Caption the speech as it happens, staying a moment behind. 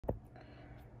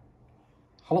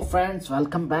Hello friends,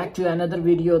 welcome back to another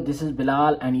video. This is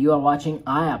Bilal and you are watching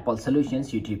iApple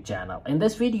Solutions YouTube channel. In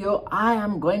this video, I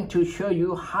am going to show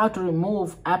you how to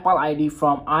remove Apple ID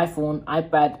from iPhone,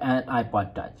 iPad and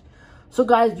iPod Touch. So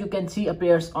guys, you can see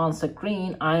appears on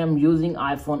screen, I am using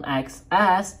iPhone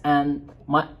XS and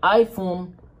my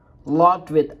iPhone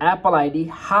locked with Apple ID.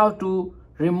 How to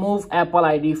remove Apple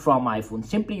ID from iPhone?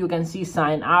 Simply you can see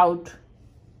sign out.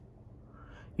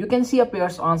 You can see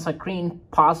appears on screen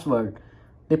password.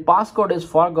 The passcode is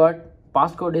forgot,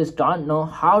 passcode is don't know.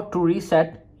 How to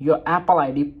reset your Apple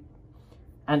ID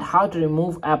and how to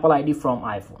remove Apple ID from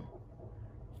iPhone.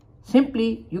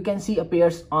 Simply you can see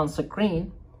appears on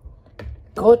screen.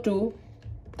 Go to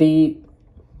the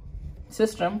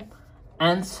system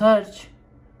and search,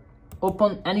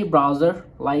 open any browser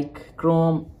like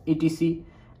Chrome, etc.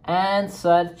 and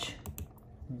search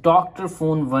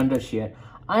Dr.Fone Wondershare.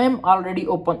 I am already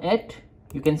open it.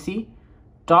 You can see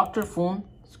Dr.Fone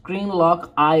Screen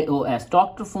Lock iOS.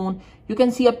 Dr.Fone, you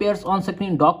can see appears on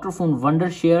screen Dr.Fone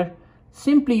Wondershare.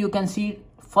 Simply you can see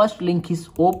first link is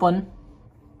open.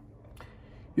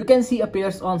 You can see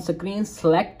appears on screen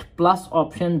select plus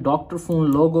option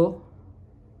Dr.Fone logo.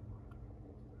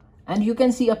 And you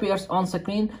can see appears on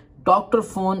screen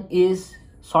Dr.Fone is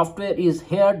software is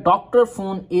here.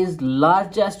 Dr.Fone is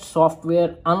largest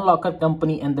software unlocker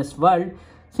company in this world.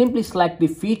 Simply select the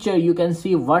feature. You can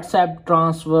see WhatsApp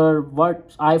transfer,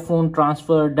 iPhone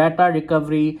transfer, data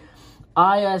recovery,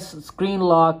 iOS screen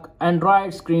lock,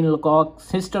 Android screen lock,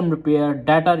 system repair,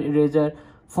 data eraser,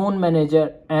 phone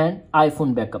manager and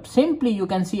iPhone backup. Simply you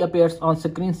can see appears on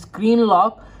screen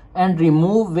lock and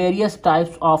remove various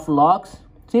types of locks.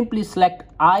 Simply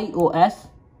select iOS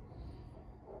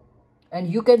and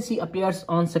you can see appears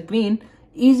on screen.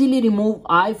 Easily remove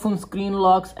iPhone screen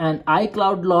locks and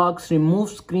iCloud locks, remove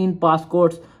screen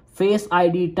passcodes, Face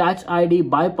ID, Touch ID,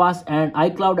 bypass and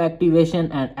iCloud activation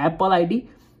and Apple ID.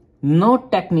 No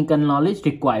technical knowledge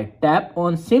required. Tap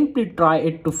on simply try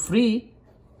it to free.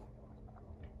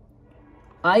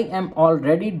 I am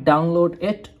already download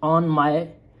it on my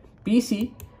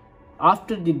PC.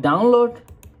 After the download,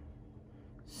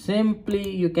 simply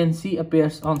you can see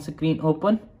appears on screen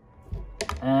open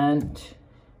and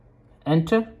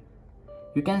enter.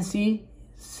 You can see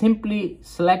simply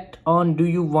select on do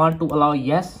you want to allow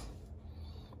yes.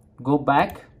 Go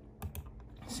back,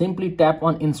 simply tap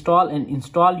on install and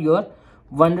install your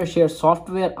Wondershare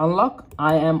software unlock.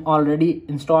 I am already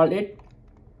installed it.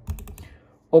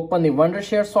 Open the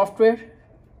Wondershare software.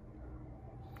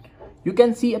 You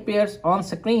can see appears on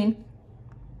screen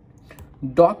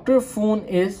Dr.Fone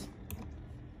is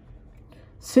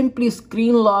simply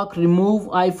screen lock, remove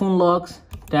iPhone locks.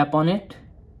 Tap on it.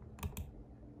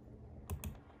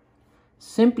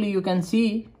 Simply you can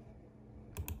see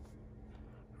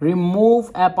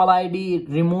remove Apple ID,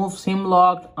 remove SIM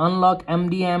lock, unlock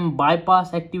MDM,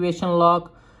 bypass activation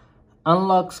lock,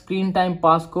 unlock screen time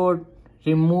passcode,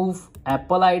 remove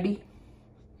Apple ID.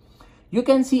 You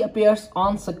can see appears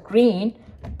on screen.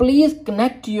 Please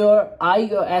connect your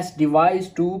iOS device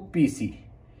to PC.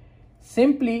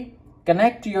 Simply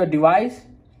connect your device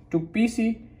to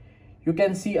PC. You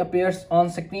can see appears on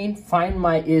screen Find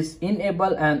My is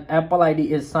enabled and Apple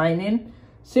ID is sign in.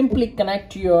 Simply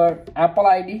connect your Apple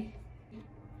ID.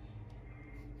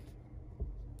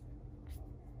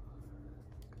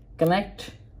 Connect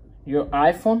your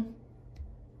iPhone.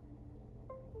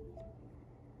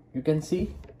 You can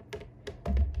see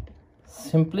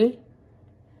simply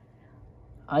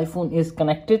iPhone is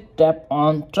connected. Tap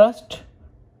on trust.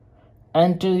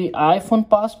 Enter the iPhone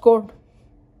passcode.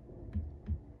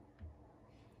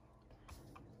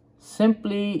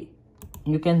 Simply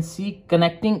you can see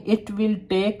connecting. It will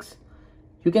takes,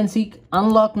 you can see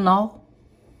unlock now,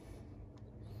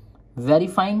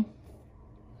 verifying.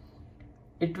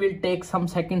 It will take some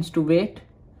seconds to wait.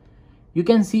 You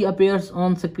can see appears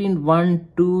on screen 1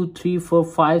 2 3 4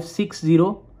 5 6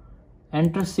 0.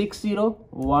 Enter 6 0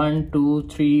 1 2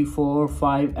 3 4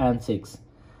 5 and 6.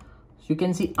 You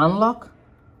can see unlock.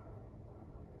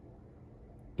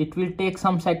 It will take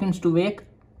some seconds to wait.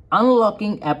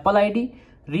 Unlocking Apple ID,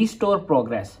 restore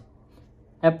progress.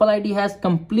 Apple ID has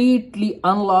completely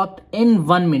unlocked in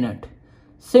 1 minute.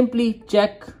 Simply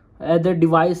check whether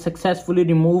device successfully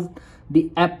removed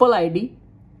the Apple ID.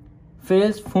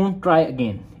 Fails, phone try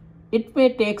again. It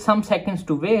may take some seconds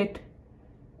to wait.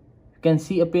 You can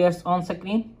see appears on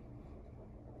screen.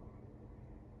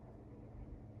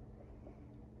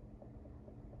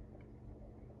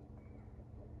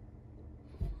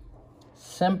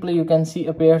 Simply you can see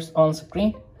appears on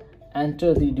screen.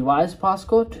 Enter the device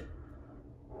passcode.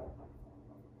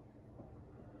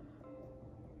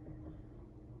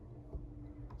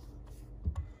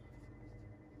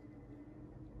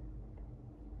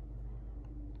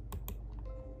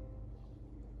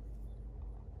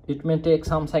 It may take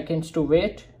some seconds to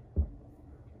wait.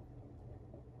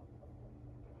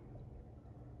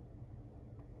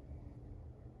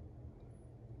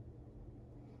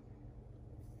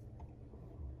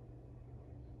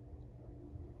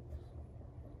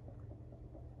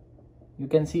 You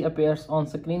can see appears on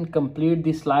screen, complete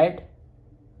the slide.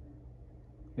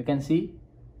 You can see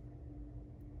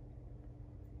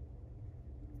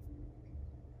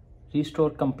restore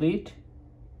complete.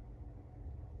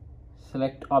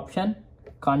 Select option,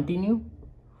 continue,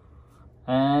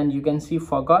 and you can see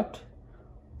forgot.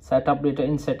 Set up later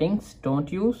in settings,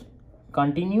 don't use,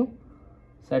 continue.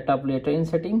 Set up later in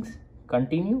settings,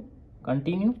 continue,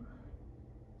 continue.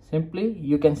 Simply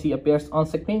you can see appears on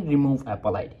screen, remove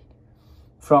Apple ID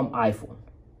from iPhone.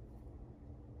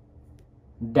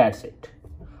 That's it.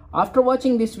 After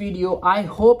watching this video, I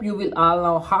hope you will all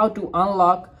know how to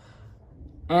unlock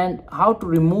and how to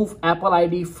remove Apple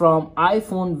ID from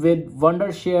iPhone with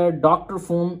Wondershare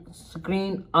Dr.Fone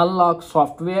screen unlock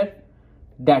software.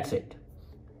 That's it.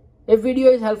 If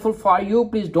video is helpful for you,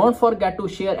 please don't forget to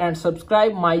share and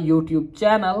subscribe my YouTube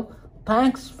channel.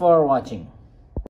 Thanks for watching.